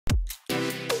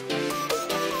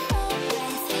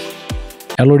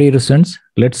Hello dear students,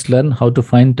 let's learn how to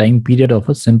find time period of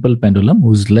a simple pendulum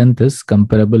whose length is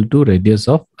comparable to radius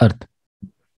of Earth.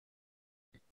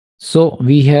 So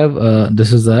we have,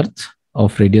 this is Earth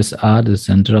of radius r, the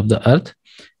center of the Earth.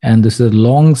 And this is a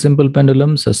long simple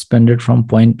pendulum suspended from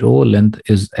point O, length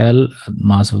is L,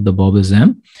 mass of the bob is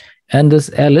M. And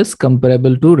this L is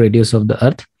comparable to radius of the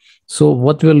Earth. So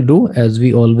what we'll do, as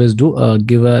we always do,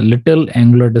 give a little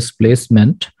angular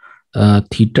displacement,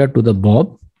 theta, to the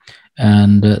bob.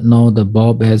 And now the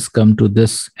bob has come to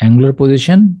this angular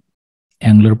position.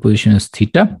 Angular position is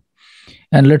theta.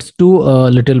 And let's do a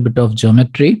little bit of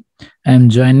geometry. I'm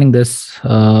joining this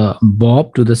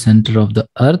bob to the center of the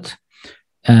Earth.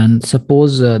 And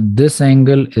suppose this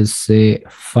angle is, say,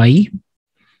 phi.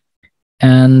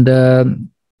 And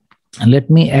let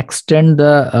me extend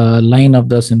the line of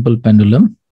the simple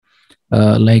pendulum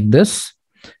like this.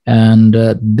 And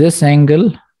this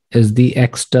angle is the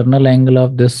external angle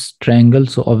of this triangle.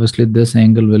 So obviously this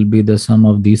angle will be the sum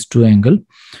of these two angles.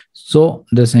 So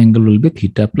this angle will be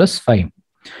theta plus phi.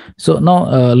 So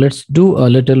now let's do a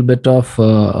little bit of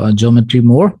geometry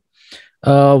more.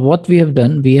 What we have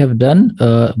done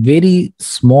a very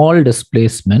small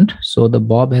displacement. So the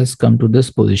bob has come to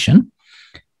this position.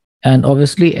 And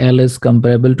obviously L is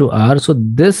comparable to R. So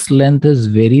this length is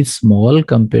very small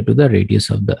compared to the radius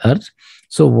of the Earth.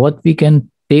 So what we can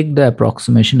take the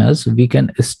approximation as, we can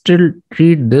still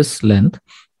treat this length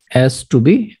as to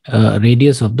be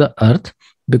radius of the Earth,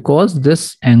 because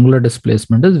this angular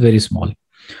displacement is very small.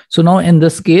 So now in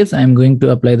this case, I'm going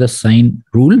to apply the sine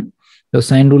rule. The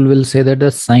sine rule will say that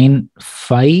the sine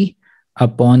phi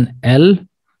upon L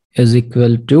is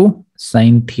equal to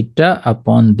sine theta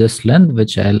upon this length,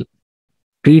 which I'll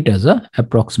treat as a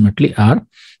approximately R.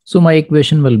 So my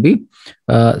equation will be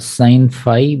sine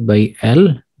phi by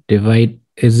L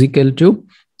is equal to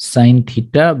sine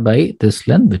theta by this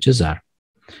length, which is R.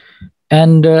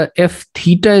 And if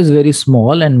theta is very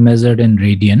small and measured in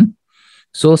radian,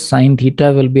 so sine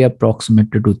theta will be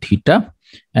approximated to theta.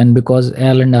 And because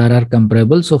L and R are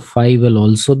comparable, so phi will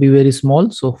also be very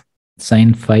small. So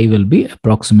sine phi will be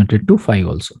approximated to phi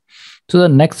also. So the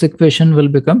next equation will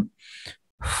become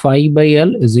phi by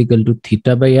L is equal to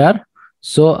theta by R.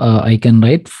 So I can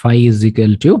write phi is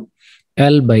equal to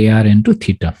L by R into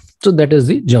theta. So that is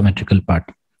the geometrical part.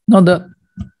 Now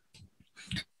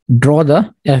draw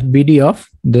the FBD of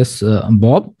this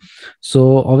bob.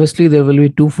 So obviously there will be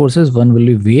two forces. One will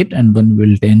be weight and one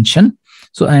will tension.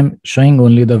 So I'm showing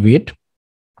only the weight.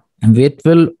 And weight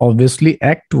will obviously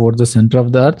act towards the center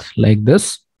of the Earth like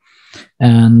this.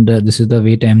 And this is the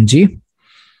weight mg.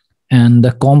 And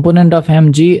the component of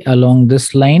mg along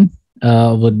this line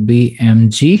would be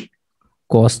mg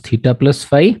cos theta plus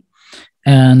phi.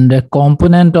 And the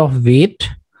component of weight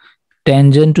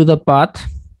tangent to the path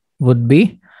would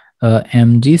be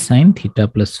mg sine theta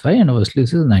plus phi, and obviously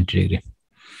this is 90 degree.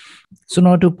 So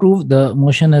now to prove the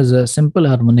motion is a simple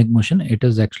harmonic motion, it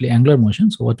is actually angular motion.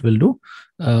 So what we'll do,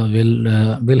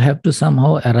 we'll have to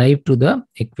somehow arrive to the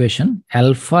equation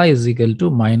alpha is equal to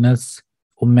minus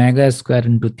omega square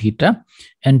into theta.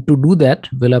 And to do that,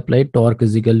 we'll apply torque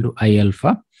is equal to I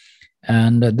alpha.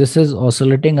 And this is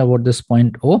oscillating about this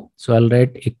point O. So I'll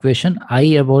write equation I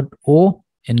about O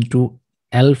into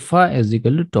alpha is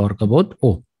equal to torque about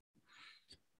O.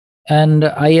 And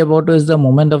I about O is the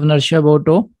moment of inertia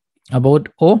about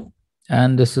O.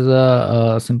 And this is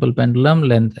a simple pendulum,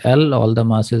 length L, all the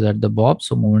mass is at the bob.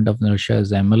 So moment of inertia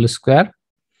is ml square.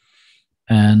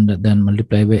 And then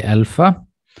multiply by alpha.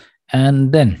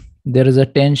 And then there is a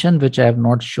tension which I have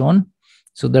not shown.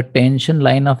 So the tension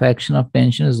line of action of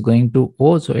tension is going to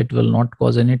O, so it will not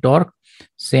cause any torque.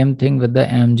 Same thing with the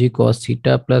mg cos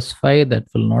theta plus phi, that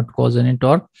will not cause any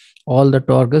torque. All the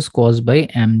torque is caused by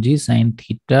mg sine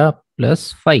theta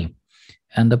plus phi.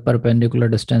 And the perpendicular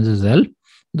distance is L.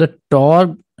 The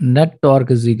torque, net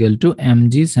torque is equal to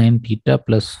mg sine theta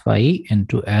plus phi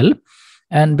into L.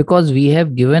 And because we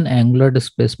have given angular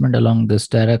displacement along this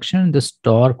direction, this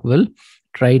torque will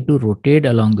try to rotate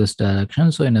along this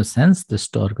direction. So in a sense, this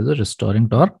torque is a restoring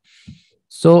torque.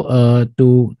 So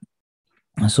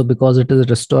because it is a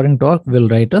restoring torque, we'll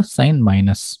write a sign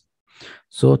minus.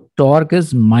 So torque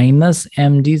is minus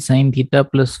mg sine theta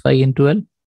plus phi into L.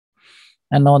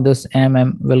 And now this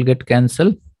mm will get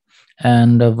cancelled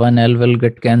and 1L will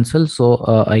get cancelled.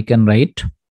 So I can write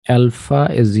alpha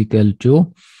is equal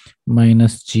to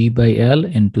minus g by L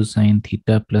into sine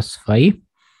theta plus phi.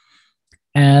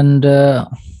 And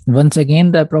once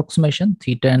again, the approximation,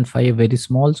 theta and phi are very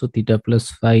small. So theta plus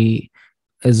phi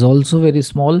is also very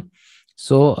small.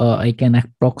 So I can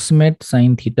approximate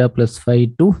sine theta plus phi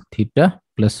to theta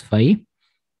plus phi.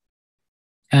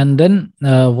 And then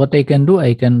what I can do,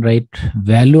 I can write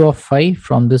value of phi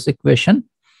from this equation.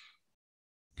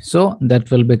 So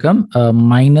that will become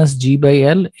minus g by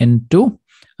L into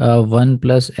 1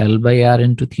 plus L by R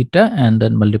into theta, and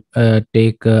then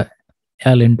take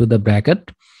L into the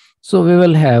bracket. So we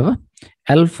will have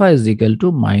alpha is equal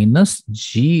to minus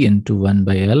g into 1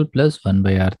 by L plus 1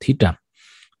 by R theta.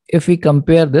 If we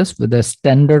compare this with the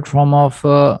standard form of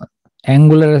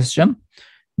angular system,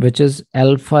 which is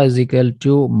alpha is equal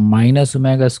to minus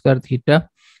omega square theta.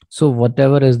 So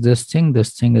whatever is this thing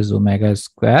is omega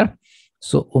square.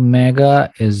 So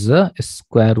omega is a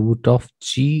square root of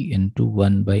g into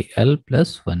 1 by L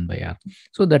plus 1 by R.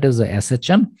 So that is the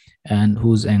SHM, and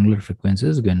whose angular frequency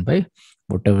is given by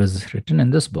whatever is written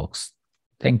in this box.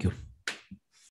 Thank you.